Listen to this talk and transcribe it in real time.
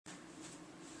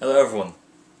Hello everyone,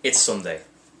 it's Sunday.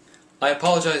 I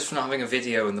apologise for not having a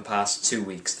video in the past 2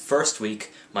 weeks. The first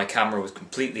week my camera was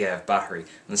completely out of battery,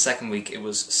 and the second week it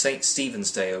was St. Stephen's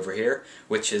Day over here,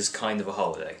 which is kind of a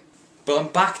holiday. But I'm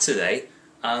back today,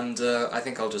 and I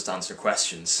think I'll just answer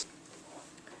questions.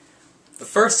 The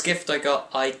first gift I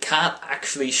got, I can't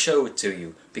actually show it to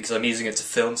you, because I'm using it to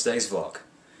film today's vlog.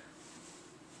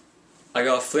 I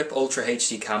got a Flip Ultra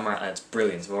HD camera and it's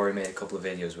brilliant. I've already made a couple of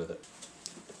videos with it.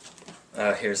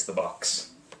 Here's the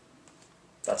box.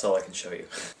 That's all I can show you.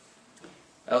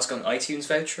 I also got an iTunes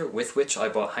voucher, with which I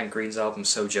bought Hank Green's album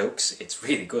So Jokes. It's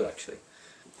really good, actually.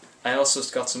 I also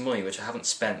got some money, which I haven't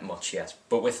spent much yet,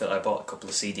 but with it I bought a couple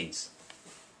of CDs.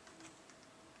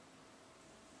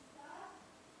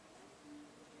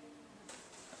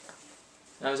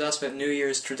 I was asked about New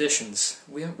Year's traditions.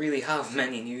 We don't really have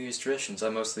many New Year's traditions. I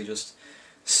mostly just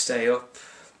stay up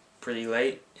pretty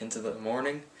late into the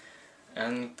morning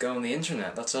and go on the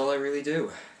internet. That's all I really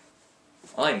do.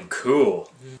 I'm cool.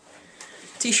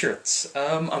 T-shirts.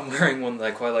 I'm wearing one that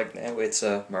I quite like now. It's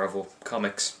a Marvel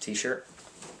Comics t-shirt.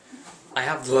 I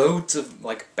have loads of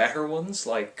better ones,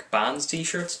 like bands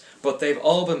t-shirts, but they've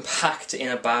all been packed in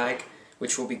a bag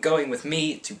which will be going with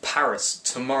me to Paris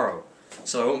tomorrow.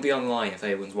 So I won't be online if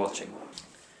anyone's watching.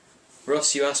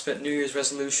 Russ, you asked about New Year's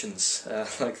resolutions.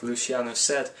 Like Luciano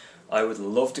said, I would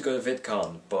love to go to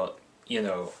VidCon, but, you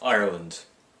know, Ireland.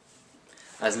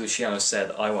 As Luciano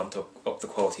said, I want to up the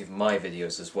quality of my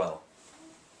videos as well.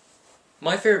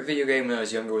 My favourite video game when I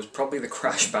was younger was probably the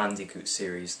Crash Bandicoot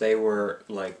series. They were,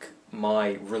 like,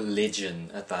 my religion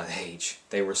at that age.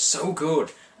 They were so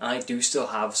good, and I do still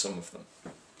have some of them.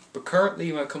 But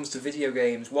currently, when it comes to video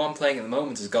games, what I'm playing at the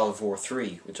moment is God of War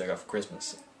 3, which I got for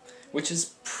Christmas. Which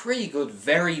is pretty good,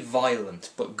 very violent,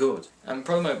 but good. And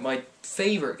probably my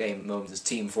favourite game at the moment is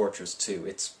Team Fortress 2.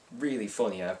 It's really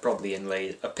funny, I've probably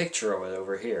inlaid a picture of it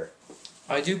over here.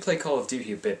 I do play Call of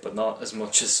Duty a bit, but not as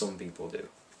much as some people do.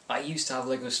 I used to have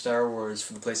LEGO Star Wars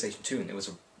for the PlayStation 2, and it was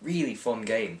a really fun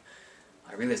game.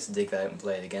 I really have to dig that out and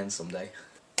play it again someday.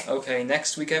 Okay,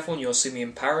 next week everyone, you'll see me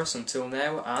in Paris. Until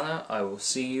now, Anna, I will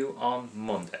see you on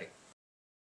Monday.